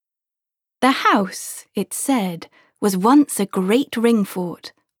The house, it said, was once a great ring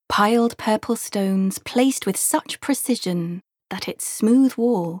fort, piled purple stones placed with such precision that its smooth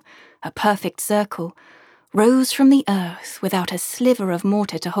wall, a perfect circle, rose from the earth without a sliver of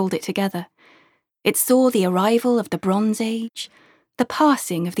mortar to hold it together. It saw the arrival of the Bronze Age, the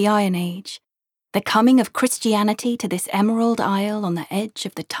passing of the Iron Age, the coming of Christianity to this emerald isle on the edge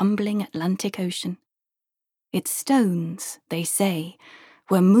of the tumbling Atlantic Ocean. Its stones, they say,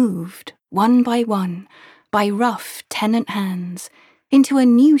 were moved, one, by rough tenant hands, into a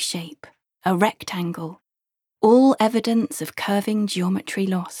new shape, a rectangle, all evidence of curving geometry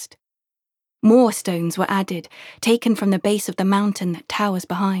lost. More stones were added, taken from the base of the mountain that towers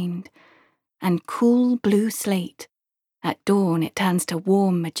behind, and cool blue slate, at dawn it turns to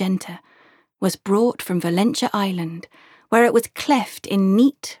warm magenta, was brought from Valentia Island, where it was cleft in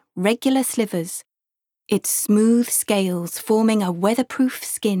neat, regular slivers, its smooth scales forming a weatherproof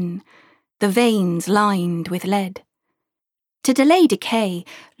skin, the veins lined with lead. To delay decay,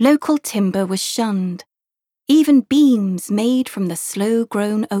 local timber was shunned. Even beams made from the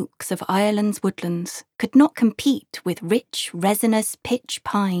slow-grown oaks of Ireland's woodlands could not compete with rich, resinous pitch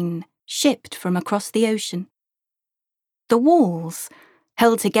pine shipped from across the ocean. The walls,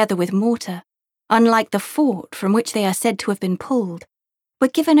 held together with mortar, unlike the fort from which they are said to have been pulled, were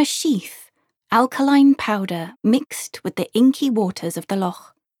given a sheath, alkaline powder mixed with the inky waters of the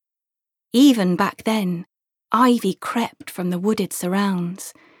loch. Even back then, ivy crept from the wooded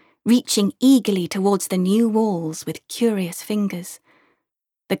surrounds, reaching eagerly towards the new walls with curious fingers.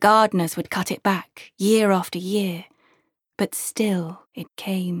 The gardeners would cut it back year after year, but still it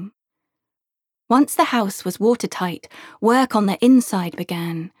came. Once the house was watertight, work on the inside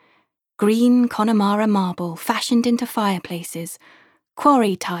began. Green Connemara marble fashioned into fireplaces,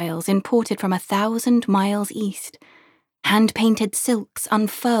 quarry tiles imported from 1,000 miles east, hand-painted silks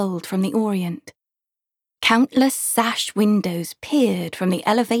unfurled from the Orient. Countless sash windows peered from the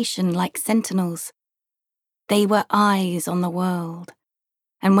elevation like sentinels. They were eyes on the world,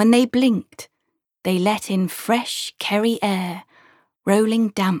 and when they blinked, they let in fresh, kerry air, rolling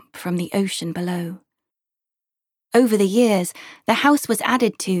damp from the ocean below. Over the years, the house was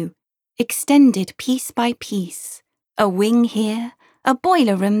added to, extended piece by piece, a wing here, a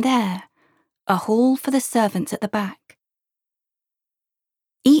boiler room there, a hall for the servants at the back.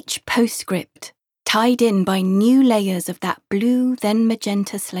 Each postscript tied in by new layers of that blue, then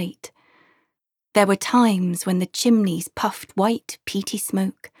magenta slate. There were times when the chimneys puffed white, peaty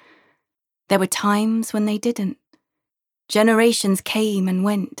smoke. There were times when they didn't. Generations came and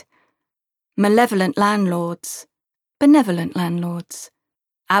went. Malevolent landlords, benevolent landlords,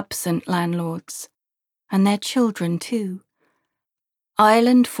 absent landlords, and their children too.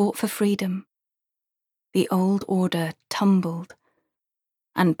 Ireland fought for freedom. The old order tumbled,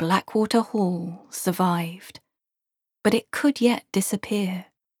 and Blackwater Hall survived, but it could yet disappear,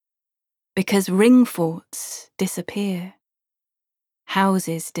 because ring forts disappear,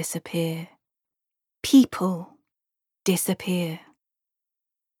 houses disappear, people disappear.